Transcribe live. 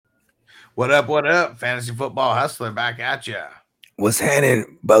What up? What up? Fantasy Football Hustler back at ya. What's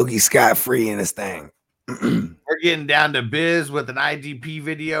happening? Bogey Scott free in this thing. We're getting down to biz with an IDP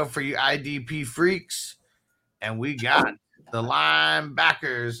video for you IDP freaks. And we got the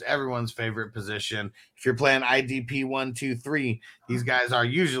linebackers, everyone's favorite position. If you're playing IDP 1, 2, 3, these guys are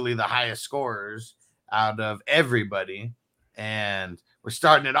usually the highest scorers out of everybody. And we're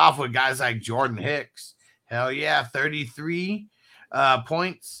starting it off with guys like Jordan Hicks. Hell yeah, 33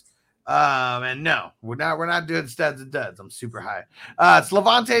 points. And no, we're not doing studs and duds. I'm super high. It's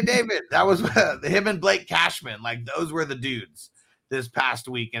Levante David. That was him and Blake Cashman. Like those were the dudes this past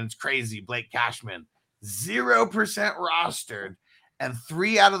week, and it's crazy. Blake Cashman, 0% rostered, and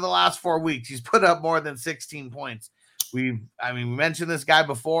 3 out of the last 4 weeks he's put up more than 16 points. We mentioned this guy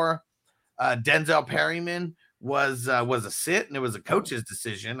before. Denzel Perryman was a sit, and it was a coach's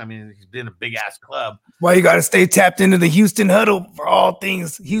decision. I mean, he's been a big ass club. Well, you got to stay tapped into the Houston huddle for all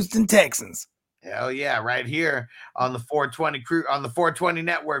things Houston Texans. Hell yeah, right here on the 420 crew on the 420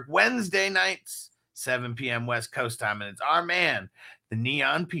 network, Wednesday nights, 7 p.m. West Coast time, and it's our man, the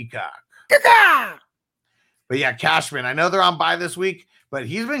Neon Peacock. But yeah, Cashman, I know they're on bye this week, but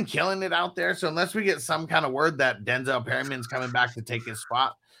he's been killing it out there. So unless we get some kind of word that Denzel Perryman's coming back to take his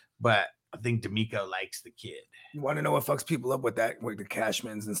spot, but I think D'Amico likes the kid. You want to know what fucks people up with that, with the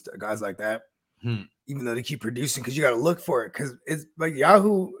Cashmans and guys like that? Even though they keep producing, because you got to look for it. Because it's like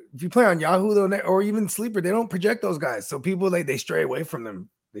Yahoo. If you play on Yahoo though, or even Sleeper, they don't project those guys. So people they stray away from them.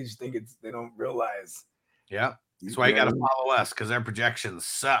 They just think they don't realize. Yeah, that's why you got to follow us, because their projections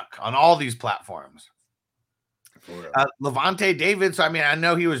suck on all these platforms. Levante David. So I mean, I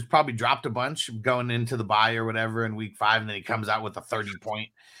know he was probably dropped a bunch going into the bye or whatever in week 5, and then he comes out with a 30-point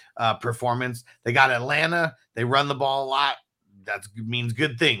performance. They got Atlanta. They run the ball a lot. That means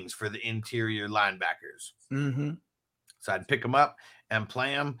good things for the interior linebackers. So I'd pick them up and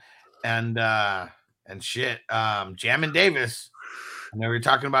play them, and shit. Jamin Davis. I know we were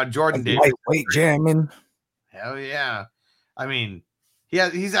talking about Jordan Davis. Lightweight jamming. Hell yeah. I mean,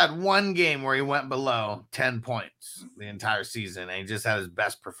 he's had one game where he went below 10 points the entire season, and he just had his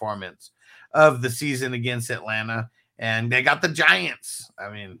best performance of the season against Atlanta. And they got the Giants. I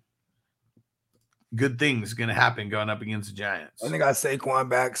mean, good things going to happen going up against the Giants. And they got Saquon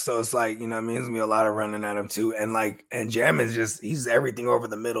back, so it's like, you know, I mean, there's going to be a lot of running at him too. And Jam is just, he's everything over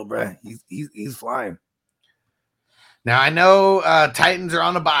the middle, bro. He's flying. Now, I know Titans are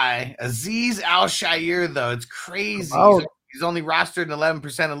on a bye. Azeez Al-Shaair, though, it's crazy. He's only rostered in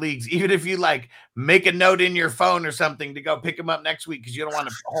 11% of leagues. Even if you make a note in your phone or something to go pick him up next week because you don't want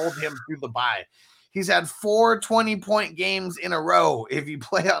to hold him through the bye. He's had 4 20-point games in a row. If you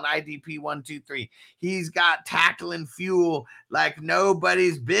play on IDP 1, 2, 3, he's got tackling fuel like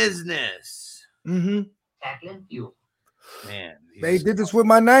nobody's business. Tackling fuel. Man, they did this with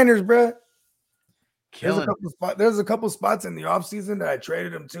my Niners, bro. Killing. There's a couple spots in the offseason that I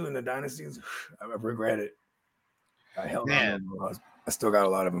traded him to in the dynasties. I regret it. I held on. I still got a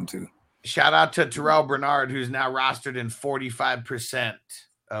lot of them too. Shout out to Terrell Bernard, who's now rostered in 45%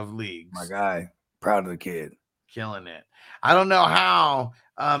 of leagues. My guy. Proud of the kid. Killing it. I don't know how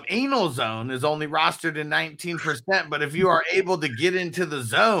Anal Zone is only rostered in 19%, but if you are able to get into the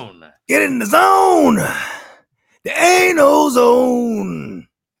zone. Get in the zone. The Anal Zone.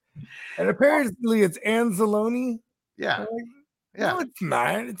 And apparently it's Anzalone. Yeah. No, it's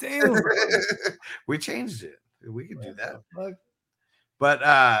not. It's Anal Zone. We changed it. We could do that.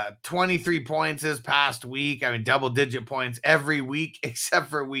 But 23 points this past week. I mean, double-digit points every week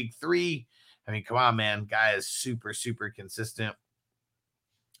except for week 3. I mean, come on, man. Guy is super, super consistent.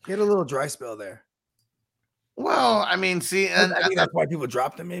 He had a little dry spell there. Well, I mean, see, and I think that's why people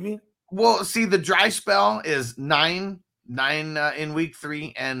dropped him, maybe. Well, see, the dry spell is 9 in week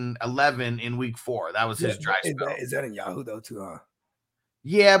 3 and 11 in week 4. That was his dry spell. Is that in Yahoo though, too? Huh?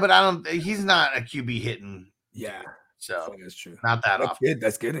 Yeah, but he's not a QB hitting. Yeah, so that's true. Not that often.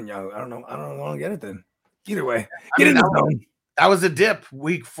 That's good in Yahoo. I don't want to get it then. Either way, get in the zone. That was a dip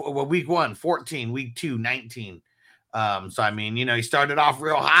week 1, 14, week 2, 19. So, I mean, you know, he started off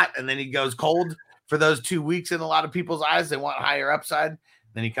real hot and then he goes cold for those 2 weeks in a lot of people's eyes. They want higher upside.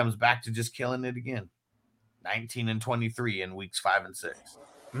 Then he comes back to just killing it again. 19 and 23 in weeks 5 and 6.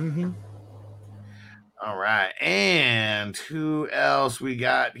 All right. And who else we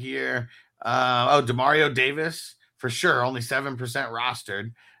got here? Demario Davis, for sure. Only 7%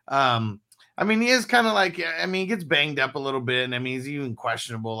 rostered. I mean, he is kind of he gets banged up a little bit. And I mean, he's even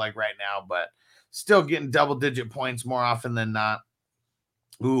questionable right now, but still getting double-digit points more often than not.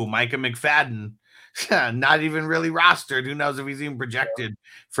 Ooh, Micah McFadden, Not even really rostered. Who knows if he's even projected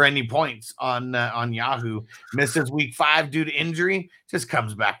for any points on Yahoo. Misses week 5 due to injury. Just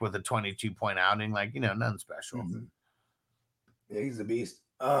comes back with a 22-point outing. Like, nothing special. Mm-hmm. Yeah, he's a beast.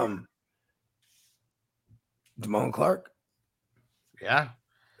 Damone Clark. Yeah.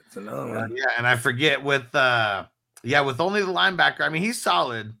 That's another one. Yeah, and I forget with only the linebacker. I mean, he's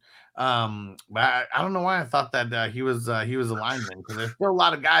solid. But I don't know why I thought that he was a lineman, because there's still a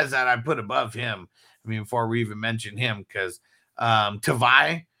lot of guys that I put above him. I mean, before we even mention him, because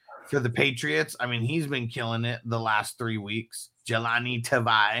Tavai for the Patriots, I mean, he's been killing it the last 3 weeks. Jelani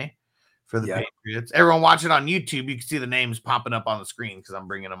Tavai for the Patriots. Everyone watching on YouTube, you can see the names popping up on the screen because I'm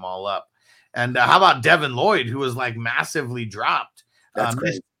bringing them all up. And how about Devin Lloyd, who was like massively dropped? That's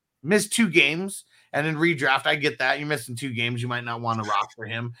crazy. Missed 2 games. And in redraft, I get that. You're missing 2 games. You might not want to roster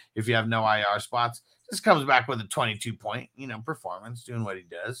him if you have no IR spots. Just comes back with a 22-point, performance, doing what he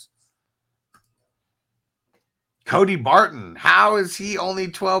does. Cody Barton. How is he only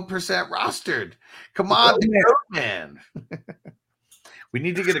 12% rostered? Come on, the Code Man. we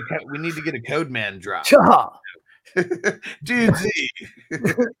need to get a Code Man drop. Dude,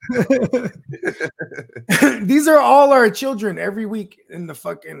 these are all our children every week in the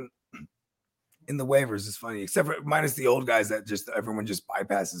waivers. It's funny, except for minus the old guys that everyone just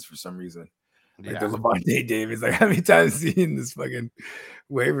bypasses for some reason. Like the Levante Davis. Like, how many times have you seen this fucking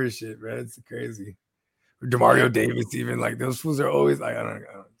waiver shit, man? It's crazy. Or DeMario Davis, even, like, those fools are always like, I don't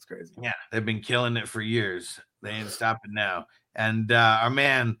know, it's crazy. Yeah, they've been killing it for years. They ain't stopping now. And our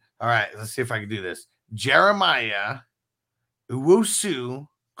man, all right, let's see if I can do this. Jeremiah Uwusu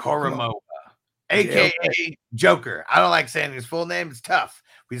Koromoa, aka Joker. I don't like saying his full name. It's tough.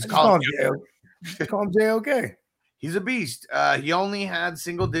 We just call him JOK. He's a beast. He only had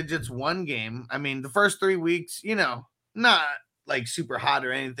single digits 1 game. I mean, the first 3 weeks, not like super hot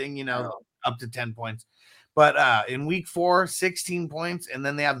or anything, up to 10 points. But in week 4, 16 points, and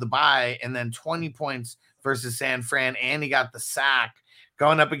then they have the bye, and then 20 points versus San Fran, and he got the sack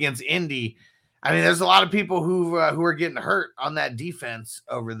going up against Indy. I mean, there's a lot of people who are getting hurt on that defense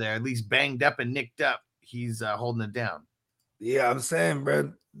over there, at least banged up and nicked up. He's holding it down. Yeah, I'm saying,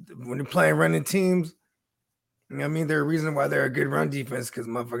 bro, when you're playing running teams, I mean, there's a reason why they're a good run defense, because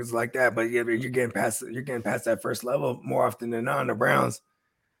motherfuckers like that. But yeah, you're getting past that first level more often than not. The Browns,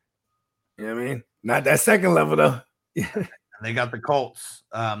 you know what I mean? Not that second level though. They got the Colts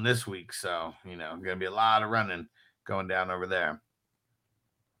this week, so gonna be a lot of running going down over there.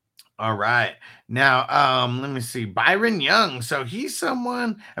 All right, now let me see, Byron Young. So he's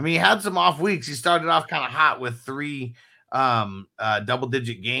someone. I mean, he had some off weeks. He started off kind of hot with 3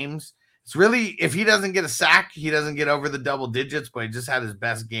 double-digit games. It's really, if he doesn't get a sack, he doesn't get over the double digits. But he just had his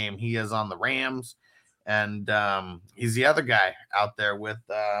best game. He is on the Rams, and he's the other guy out there with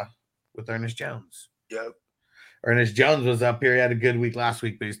Ernest Jones. Yep. Ernest Jones was up here. He had a good week last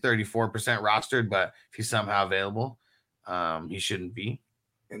week, but he's 34% rostered. But if he's somehow available, he shouldn't be.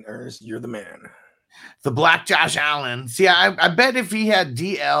 And Ernest, you're the man. The Black Josh Allen. See, I bet if he had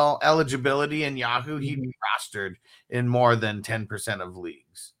DL eligibility in Yahoo, he'd be rostered in more than 10% of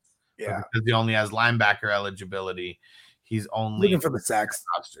leagues. Yeah. Because he only has linebacker eligibility. He's only looking for the sacks.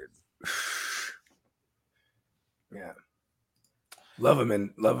 Rostered. Yeah. Love him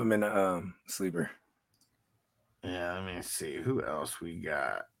in sleeper. Yeah, let me see. Who else we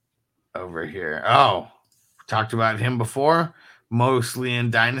got over here? Oh, talked about him before, mostly in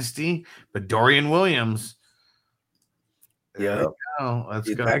Dynasty, but Dorian Williams. Yeah.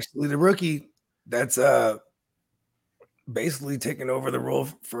 Let's go. Actually, the rookie that's basically taking over the role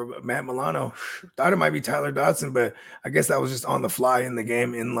for Matt Milano. Thought it might be Tyler Dodson, but I guess that was just on the fly in the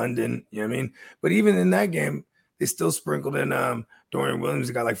game in London. You know what I mean? But even in that game, they still sprinkled in Dorian Williams.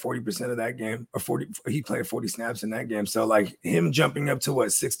 Got like 40% of that game, or 40. He played 40 snaps in that game. So like him jumping up to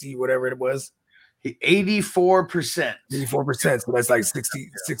 60, whatever it was. 84%. 84%. So that's like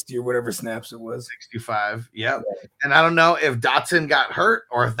 60 or whatever snaps it was. 65. Yep. Yeah. And I don't know if Dotson got hurt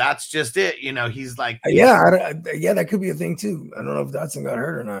or if that's just it. He's like, that could be a thing too. I don't know if Dotson got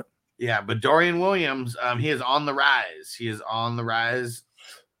hurt or not. Yeah, but Dorian Williams, he is on the rise. He is on the rise.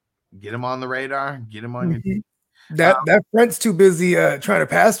 Get him on the radar. Get him on your team. That front too busy trying to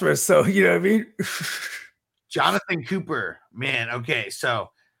pass for us. So you know what I mean. Jonathan Cooper, man. Okay,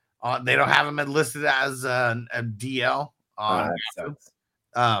 so they don't have him listed as a DL on.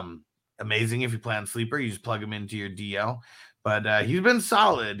 Amazing if you play on sleeper, you just plug him into your DL. But he's been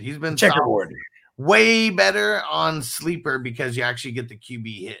solid. He's been checkerboard. Way better on sleeper because you actually get the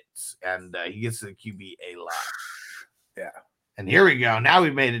QB hits, and he gets the QB a lot. Yeah. And here we go. Now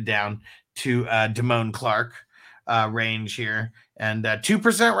we've made it down to Damone Clark range here, and 2%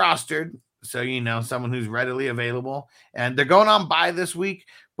 rostered. So, someone who's readily available. And they're going on bye this week.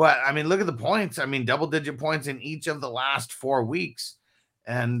 But, I mean, look at the points. I mean, double-digit points in each of the last 4 weeks.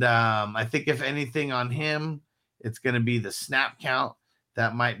 And I think if anything on him, it's going to be the snap count.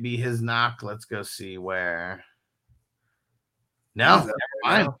 That might be his knock. Let's go see where. No, never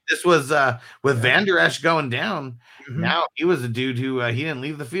mind. This was with Van Der Esch going down. Mm-hmm. Now he was a dude who he didn't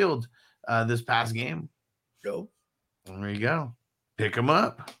leave the field this past game. Go. There you go. Pick him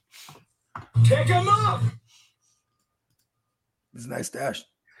up. Pick him up. It's a nice stash.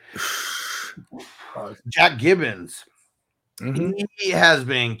 Jack Gibbons. Mm-hmm. He has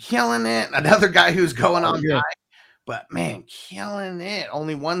been killing it. Another guy who's going on high, but man, killing it.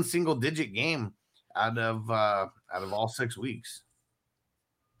 Only one single-digit game out of all 6 weeks.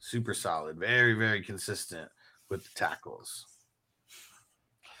 Super solid. Very, very consistent with the tackles.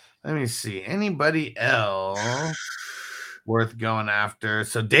 Let me see. Anybody else worth going after?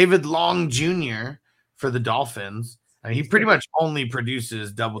 So David Long Jr. for the Dolphins. He pretty much only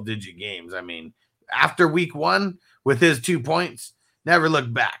produces double-digit games. I mean, after week 1 with his 2 points, never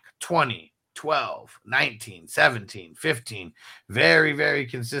look back. 20, 12, 19, 17, 15. Very, very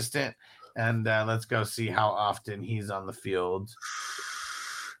consistent. And let's go see how often he's on the field.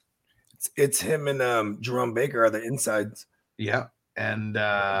 It's him and Jerome Baker are the insides. Yeah. And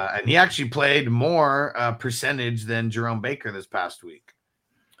he actually played more percentage than Jerome Baker this past week.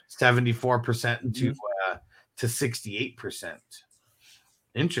 74% to 68%.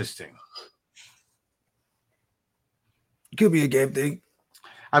 Interesting. Could be a game thing.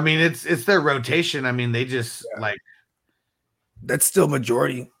 I mean, it's their rotation. I mean, they just that's still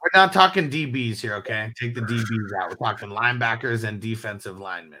majority. We're not talking DBs here, okay? Take the DBs out. We're talking linebackers and defensive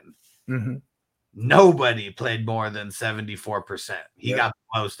linemen. Mm-hmm. Nobody played more than 74%. He got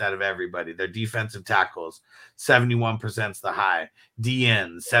the most out of everybody. Their defensive tackles, 71% is the high.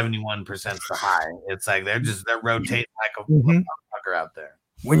 DN, 71% is the high. It's like they're rotating like a motherfucker out there.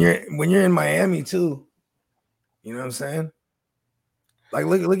 When you're in Miami too, you know what I'm saying? Like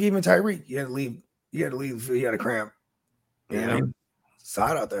look even Tyreek. He had to leave. He had a cramp. You know, it's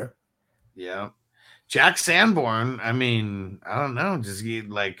hot out there. Yeah. Jack Sanborn, I mean, I don't know, just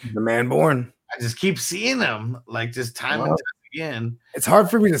like the man born. I just keep seeing him like just time and time again. It's hard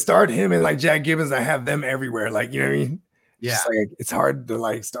for me to start him and like Jack Gibbons. I have them everywhere. Like, you know what I mean? Yeah. It's hard to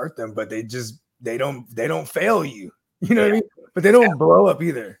like start them, but they don't fail you. You know what I mean? But they don't blow up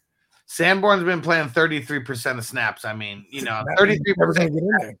either. Sanborn's been playing 33% of snaps. I mean,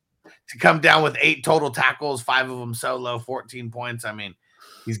 33% to come down with 8 total tackles, 5 of them solo, 14 points. I mean,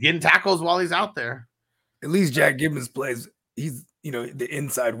 he's getting tackles while he's out there. At least Jack Gibbons plays. He's the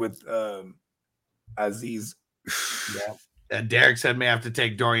inside with Aziz. Yeah. Derek said may have to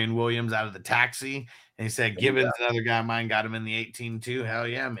take Dorian Williams out of the taxi. And he said Gibbons, another guy of mine, got him in the 18 too. Hell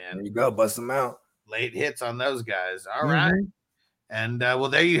yeah, man. There you go. Bust them out. Late hits on those guys. All right. And well,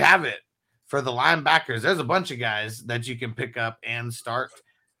 there you have it for the linebackers. There's a bunch of guys that you can pick up and start.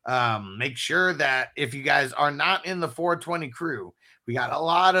 Make sure that if you guys are not in the 420 crew, we got a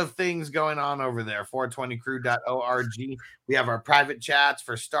lot of things going on over there. 420crew.org. We have our private chats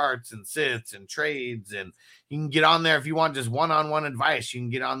for starts and sits and trades, and you can get on there if you want just one-on-one advice. You can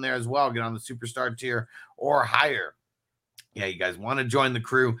get on there as well. Get on the superstar tier or higher. Yeah, you guys want to join the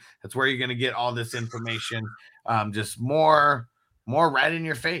crew? That's where you're going to get all this information. Just more right in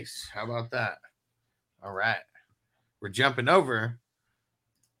your face. How about that? All right, we're jumping over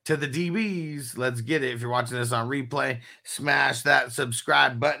to the DBs. Let's get it. If you're watching this on replay, smash that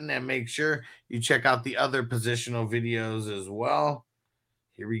subscribe button and make sure you check out the other positional videos as well.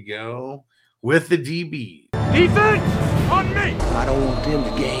 Here we go with the DB. Defense on me. I don't want them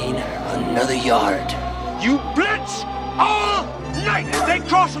to gain another yard. You blitz all night. If they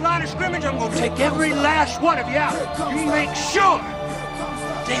cross the line of scrimmage, I'm going to take every last one of you out. You make sure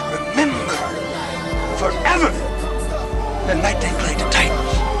they remember forever the night they played the Titans.